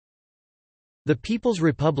The People's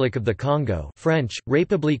Republic of the Congo, French,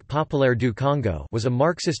 République populaire du Congo, was a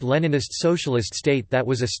Marxist-Leninist socialist state that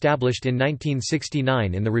was established in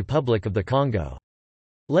 1969 in the Republic of the Congo.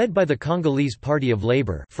 Led by the Congolese Party of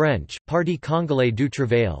Labour, French, Parti Congolais du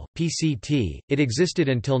Travail, PCT, it existed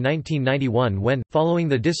until 1991 when, following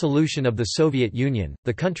the dissolution of the Soviet Union,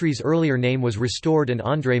 the country's earlier name was restored and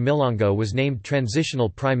André Milongo was named transitional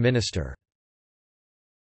prime minister.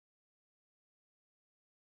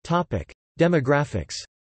 Demographics.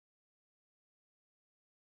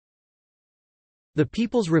 The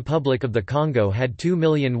People's Republic of the Congo had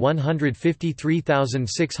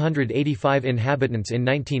 2,153,685 inhabitants in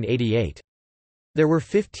 1988. There were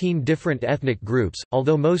 15 different ethnic groups,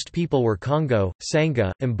 although most people were Congo,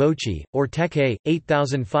 Sangha, Mbochi, or Teke.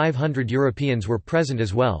 8,500 Europeans were present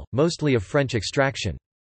as well, mostly of French extraction.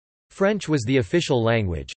 French was the official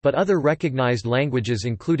language, but other recognized languages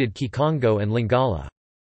included Kikongo and Lingala.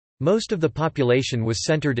 Most of the population was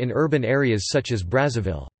centered in urban areas such as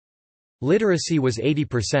Brazzaville. Literacy was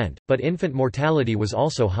 80%, but infant mortality was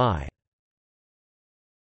also high.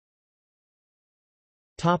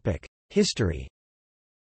 History.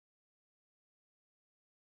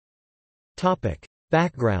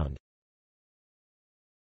 Background.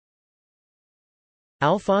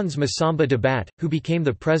 Alphonse Massamba Dabat, who became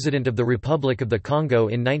the President of the Republic of the Congo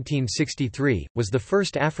in 1963, was the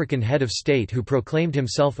first African head of state who proclaimed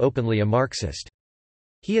himself openly a Marxist.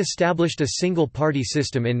 He established a single-party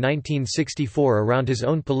system in 1964 around his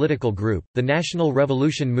own political group, the National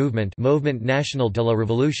Revolution Movement Mouvement National de la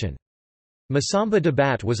Révolution. Massamba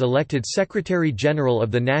Dabat was elected Secretary-General of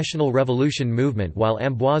the National Revolution Movement while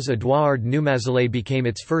Ambroise Edouard Numazele became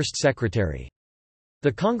its first secretary.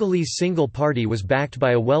 The Congolese single party was backed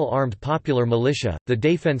by a well-armed popular militia, the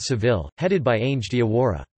Défense Civile, headed by Ange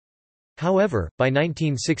Diawara. However, by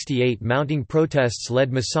 1968 mounting protests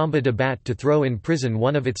led Massamba Dabat to throw in prison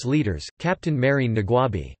one of its leaders, Captain Marine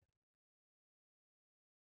Ngouabi.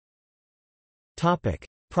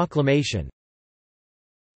 Proclamation.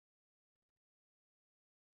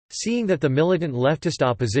 Seeing that the militant leftist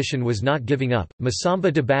opposition was not giving up,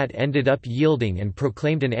 Massamba Dabat ended up yielding and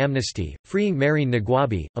proclaimed an amnesty, freeing Marine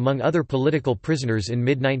Ngouabi, among other political prisoners in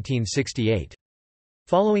mid-1968.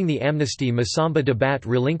 Following the amnesty, Massamba Dabat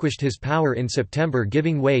relinquished his power in September,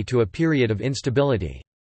 giving way to a period of instability.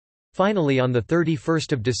 Finally, on 31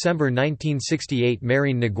 December 1968,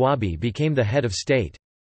 Marine Ngouabi became the head of state.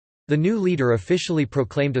 The new leader officially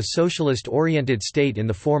proclaimed a socialist-oriented state in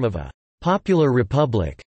the form of a «popular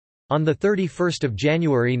republic» on 31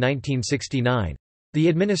 January 1969. The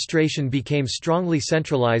administration became strongly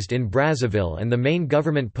centralized in Brazzaville and the main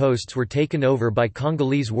government posts were taken over by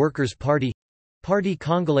Congolese Workers' Party Parti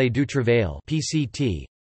Congolais du Travail (PCT)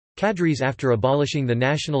 cadres after abolishing the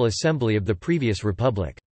National Assembly of the previous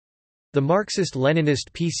republic. The Marxist-Leninist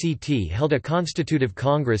PCT held a constitutive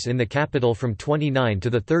congress in the capital from 29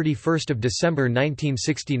 to 31 December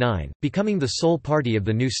 1969, becoming the sole party of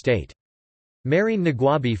the new state. Marine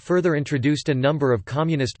Ngouabi further introduced a number of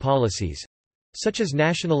communist policies—such as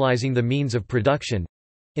nationalizing the means of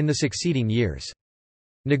production—in the succeeding years.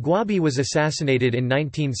 Ngouabi was assassinated in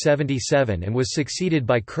 1977 and was succeeded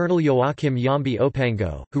by Colonel Joachim Yambi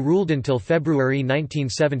Opango, who ruled until February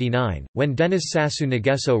 1979, when Denis Sassou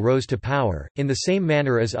Nguesso rose to power. In the same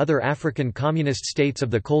manner as other African communist states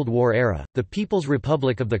of the Cold War era, the People's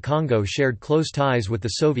Republic of the Congo shared close ties with the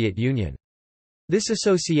Soviet Union. This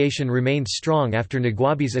association remained strong after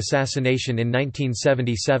Ngouabi's assassination in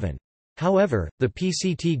 1977. However, the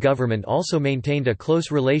PCT government also maintained a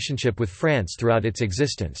close relationship with France throughout its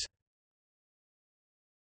existence.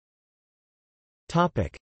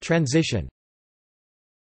 Transition.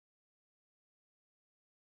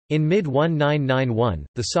 In mid-1991,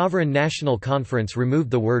 the Sovereign National Conference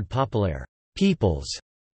removed the word populaire people's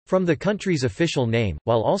from the country's official name,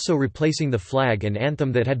 while also replacing the flag and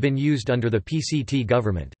anthem that had been used under the PCT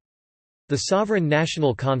government. The Sovereign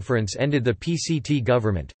National Conference ended the PCT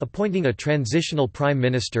government, appointing a transitional prime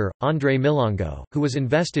minister, André Milongo, who was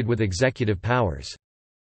invested with executive powers.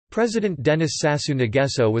 President Denis Sassou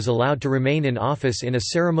Nguesso was allowed to remain in office in a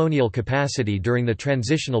ceremonial capacity during the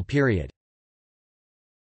transitional period.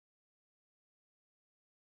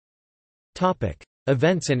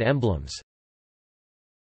 Events and emblems.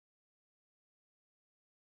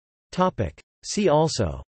 See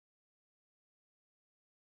also: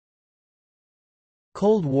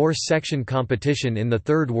 Cold War section competition in the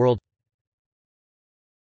Third World.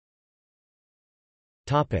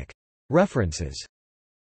 References.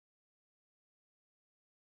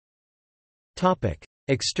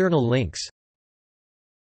 External links.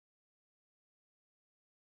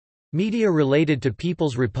 Media related to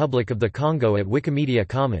People's Republic of the Congo at Wikimedia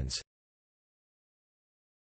Commons.